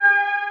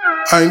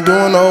I ain't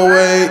doing no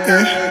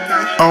waiting,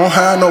 I don't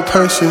have no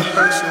patience.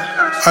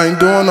 I ain't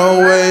doing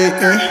no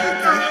waiting,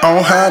 I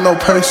don't have no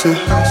patience.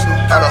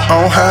 I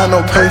don't have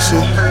no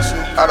patience.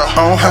 I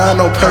don't have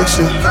no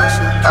patience.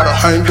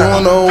 I ain't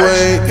doing no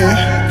waiting,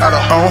 I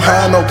don't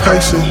have no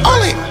patience.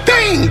 Only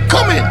thing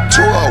coming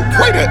to a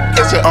waiter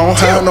is a I don't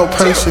have no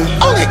patience.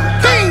 Only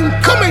thing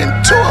coming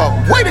to a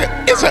waiter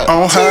is a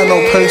I don't have no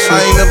patience.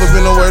 I ain't never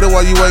been a waiter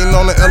while you waiting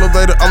on the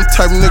elevator. I'm the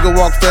type of nigga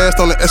walk fast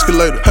on the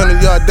escalator.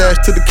 100-yard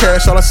dash to the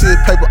cash, all I see is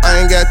paper.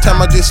 I ain't got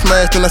time, I just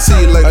smashed and I see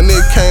it later. A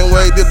nigga can't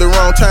wait, did the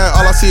wrong time,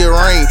 all I see is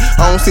rain.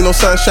 I don't see no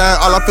sunshine,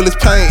 all I feel is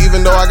pain.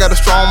 Even though I got a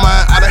strong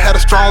mind, I done had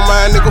a strong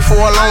mind, nigga, for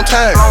a long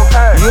time.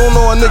 You don't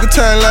know a nigga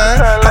timeline.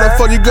 How the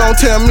fuck you gon'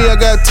 tell me I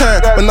got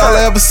time? When all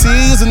I ever see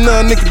is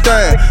another nigga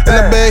dying. And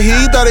I bet he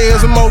thought he had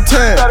some more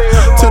time.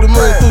 To the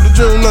moon, through the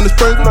dream, on the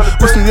sprinkle.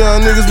 With some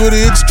young niggas with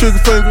an itchy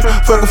trigger finger.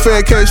 Fuck a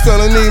fat case,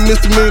 felony,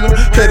 misdemeanor.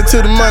 Headed to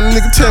the money,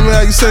 nigga, tell me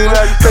how you seen it.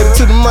 Headed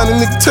to the money,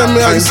 nigga, tell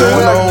me how you seen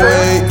it. I ain't doing no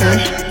waiting,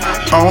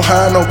 I don't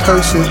have no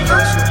patience.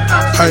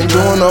 I ain't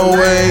doing no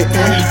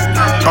waiting,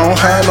 I don't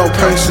have no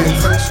patience.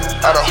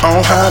 I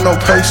don't have no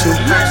patience.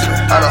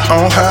 I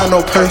don't have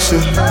no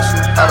patience.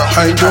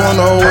 I ain't doing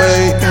no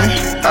waiting,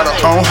 I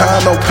don't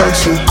have no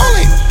patience.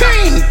 Only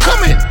thing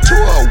coming to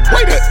a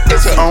waiter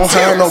is a I don't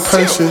have no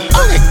patience.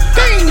 Only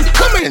thing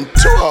coming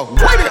to a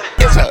waiter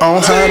is a I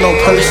don't have no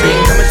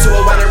patience. Coming to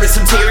a waiter with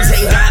some tears,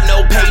 ain't got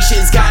no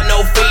patience, got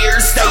no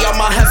fears. Stay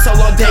on my hustle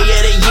all day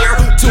of the year.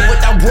 Do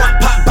what I want,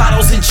 pop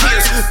bottles and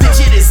cheers.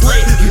 Bitch, it is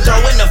lit, you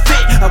throwin' a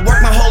fit. I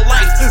work my whole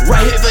life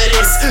right here for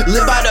this.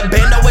 Live by the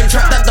bando and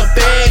trapped out the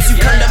feds. You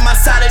come to my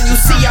side and you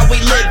see how we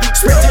live.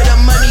 Sprint to the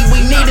money,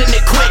 we needin'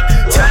 it quick.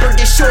 Temper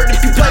get short if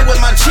you play with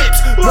my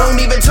chips.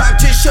 Won't even talk,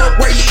 just show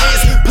where you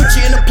is. Put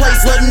you in a place,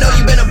 let them know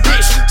you been a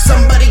bitch.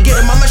 Somebody get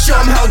him, I'ma show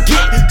him how I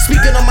get.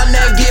 Speaking on my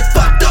name, get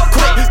fucked up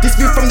quick. This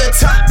view from the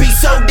top be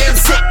so damn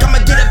sick.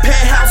 I'ma get a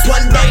penthouse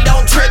one day,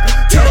 don't trip.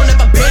 TiMbO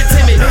never been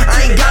timid.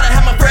 I ain't gotta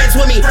have my friends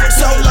with me.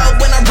 Solo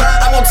when I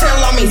ride, I won't tell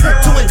on me.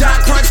 Do or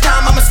die, crunch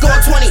time, I'ma score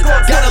 20.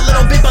 Got a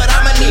little bit, but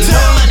I'ma need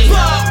more money.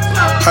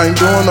 I ain't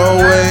doing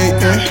no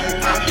waiting,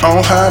 I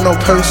don't have no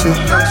patience.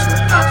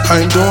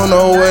 I ain't doing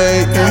no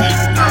waiting,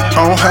 I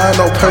don't have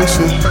no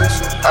patience.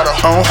 I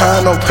don't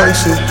have no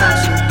patience.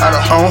 I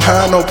don't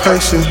have no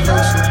patience.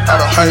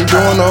 I ain't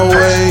doing no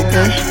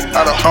waiting,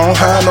 I don't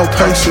have no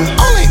patience.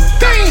 Only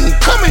thing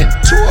coming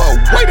to a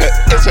waiter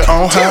is a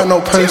I don't have no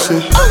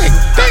patience. Only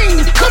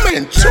thing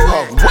coming to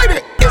a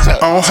waiter is a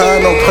I don't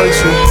have no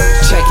patience.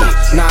 Check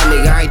it, nah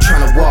nigga, I ain't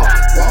tryna walk.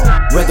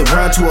 Rather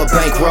run to a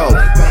bankroll.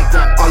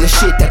 All the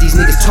shit that these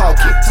niggas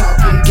talking.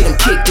 Get them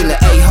kicked in the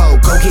a-hole,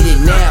 go get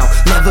it now.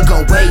 Never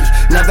gon' wait,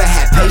 never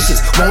had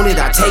patience. Want it,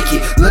 I take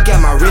it. Look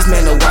at my wrist,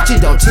 man, no watch it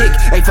don't tick.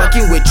 Ain't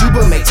fucking with you,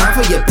 but make time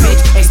for your bitch.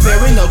 Ain't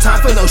sparing no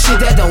time for no shit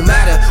that don't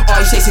matter.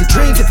 Always chasing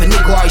dreams if a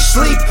nigga always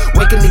sleep.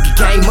 Wake a nigga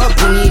game up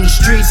when he in these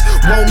streets.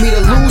 Want me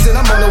to lose and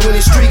I'm on a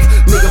winning streak.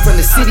 Nigga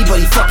from the city, but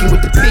he fucking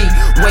with the P.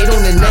 Wait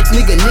on the next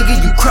nigga,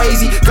 you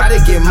crazy.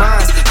 Gotta get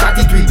mines, got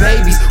these 3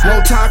 babies.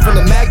 Want time from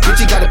the Mac, bitch,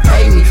 you gotta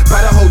pay me.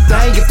 Buy the whole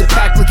thing if the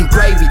pack looking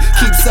gravy.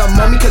 Keep some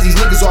on me cause these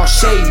niggas all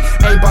shady.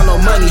 Ain't about no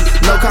money,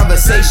 no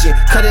conversation.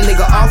 Cut a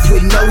nigga off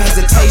with no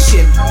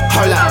hesitation.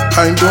 Hold up.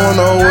 I ain't doing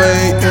no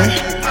waiting,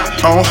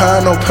 I don't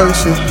have no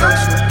patience.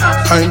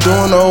 I ain't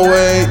doing no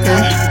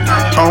waiting,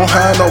 I don't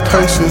have no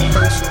patience.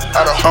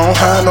 I don't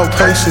have no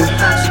patience.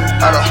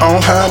 I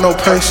don't have no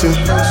patience.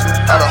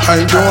 I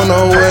ain't doing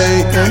no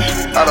waiting,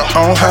 I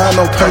don't have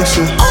no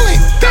patience. Only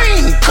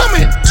thing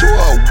coming to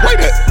a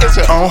waiter is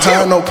a I don't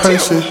have no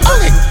patience.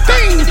 Only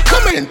thing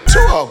coming to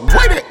a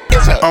waiter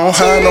is a I don't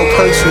have no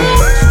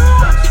patience.